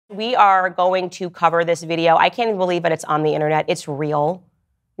We are going to cover this video. I can't even believe that it's on the internet. It's real.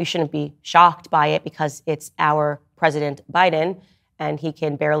 We shouldn't be shocked by it because it's our President Biden and he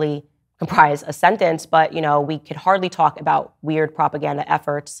can barely comprise a sentence. But, you know, we could hardly talk about weird propaganda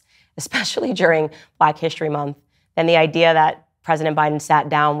efforts, especially during Black History Month, than the idea that President Biden sat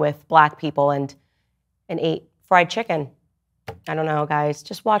down with Black people and ate fried chicken. I don't know, guys.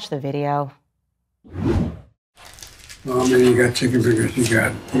 Just watch the video. Well, man, you got chicken fingers, you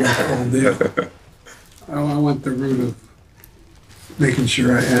got the whole deal. I went the route of making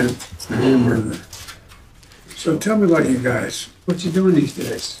sure I had the hamburger. So tell me about you guys. What you doing these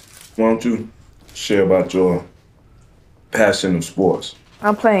days? Why don't you share about your passion of sports?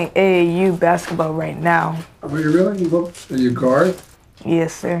 I'm playing AAU basketball right now. Are you really? Are you guard?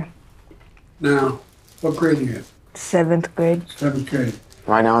 Yes, sir. Now, what grade are you in? 7th grade. 7th grade.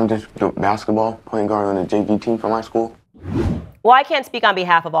 Right now, I'm just doing basketball, playing guard on the JV team for my school. Well, I can't speak on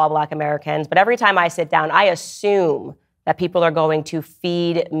behalf of all Black Americans, but every time I sit down, I assume that people are going to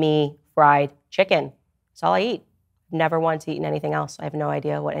feed me fried chicken. That's all I eat. Never once eaten anything else. I have no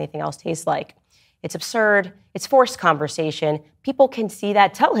idea what anything else tastes like. It's absurd. It's forced conversation. People can see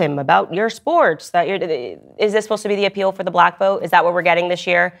that. Tell him about your sports. Is this supposed to be the appeal for the Black vote? Is that what we're getting this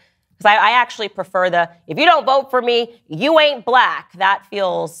year? Because I actually prefer if you don't vote for me, you ain't Black. That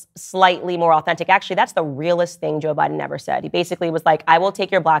feels slightly more authentic. Actually, that's the realest thing Joe Biden ever said. He basically was like, I will take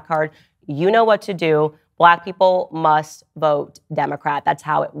your Black card. You know what to do. Black people must vote Democrat. That's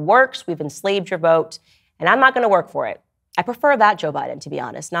how it works. We've enslaved your vote, and I'm not going to work for it. I prefer that, Joe Biden, to be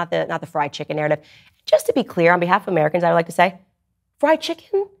honest, not the fried chicken narrative. Just to be clear, on behalf of Americans, I would like to say, fried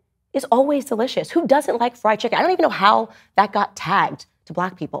chicken is always delicious. Who doesn't like fried chicken? I don't even know how that got tagged to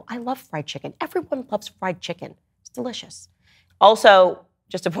Black people. I love fried chicken. Everyone loves fried chicken. It's delicious. Also,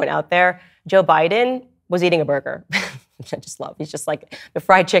 just to point out there, Joe Biden was eating a burger, which I just love. He's just like, the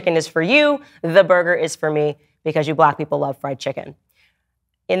fried chicken is for you, the burger is for me, because you Black people love fried chicken.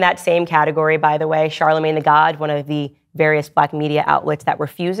 In that same category, by the way, Charlemagne the God, one of the various Black media outlets that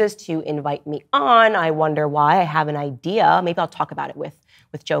refuses to invite me on. I wonder why. I have an idea. Maybe I'll talk about it with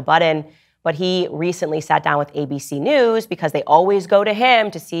Joe Budden. But he recently sat down with ABC News because they always go to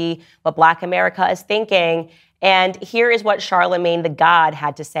him to see what Black America is thinking. And here is what Charlemagne the God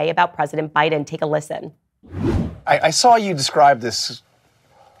had to say about President Biden. Take a listen. I saw you describe this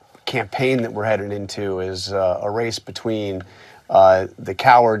campaign that we're headed into as a race between the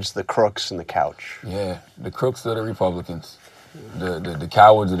cowards, the crooks, and the couch. Yeah, the crooks are the Republicans. The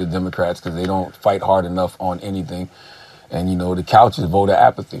cowards are the Democrats because they don't fight hard enough on anything. And, you know, the couch is voter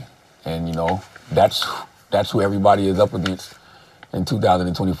apathy. And, you know, that's who everybody is up against in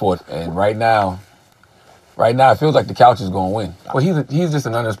 2024. And right now, it feels like the couch is going to win. Well, he's just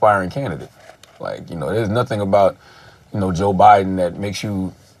an uninspiring candidate. Like, you know, there's nothing about, you know, Joe Biden that makes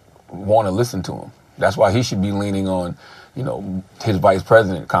you want to listen to him. That's why he should be leaning on, you know, his vice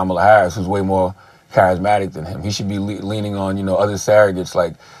president, Kamala Harris, who's way more charismatic than him. He should be leaning on, you know, other surrogates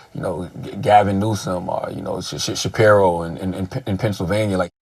like, you know, Gavin Newsom or, you know, Shapiro in Pennsylvania. Like,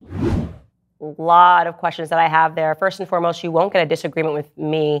 a lot of questions that I have there. First and foremost, you won't get a disagreement with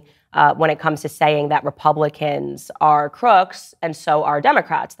me when it comes to saying that Republicans are crooks and so are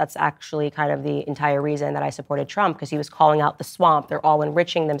Democrats. That's actually kind of the entire reason that I supported Trump, because he was calling out the swamp. They're all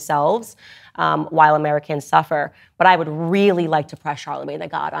enriching themselves while Americans suffer. But I would really like to press Charlemagne the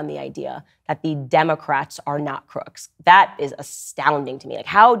God on the idea that the Democrats are not crooks. That is astounding to me. Like,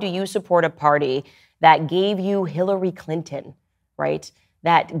 how do you support a party that gave you Hillary Clinton, right?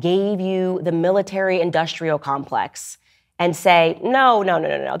 That gave you the military-industrial complex and say, no,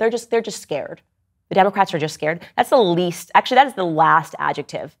 they're just scared. The Democrats are just scared. That is the last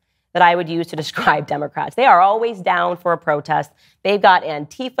adjective that I would use to describe Democrats. They are always down for a protest. They've got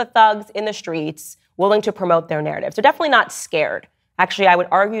Antifa thugs in the streets willing to promote their narrative. So definitely not scared. Actually, I would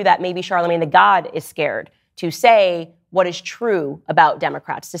argue that maybe Charlemagne the God is scared to say what is true about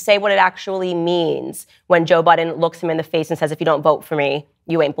Democrats, to say what it actually means when Joe Biden looks him in the face and says, if you don't vote for me,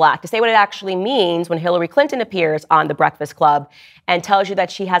 you ain't Black, to say what it actually means when Hillary Clinton appears on The Breakfast Club and tells you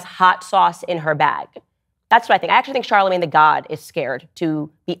that she has hot sauce in her bag. That's what I think. I actually think Charlemagne the God is scared to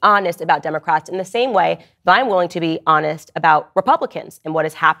be honest about Democrats in the same way that I'm willing to be honest about Republicans and what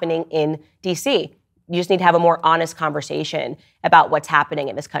is happening in D.C. You just need to have a more honest conversation about what's happening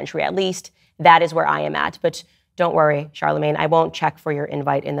in this country. At least that is where I am at. But don't worry, Charlemagne, I won't check for your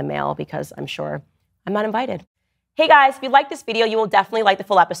invite in the mail because I'm sure I'm not invited. Hey guys, if you like this video, you will definitely like the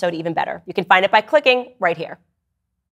full episode even better. You can find it by clicking right here.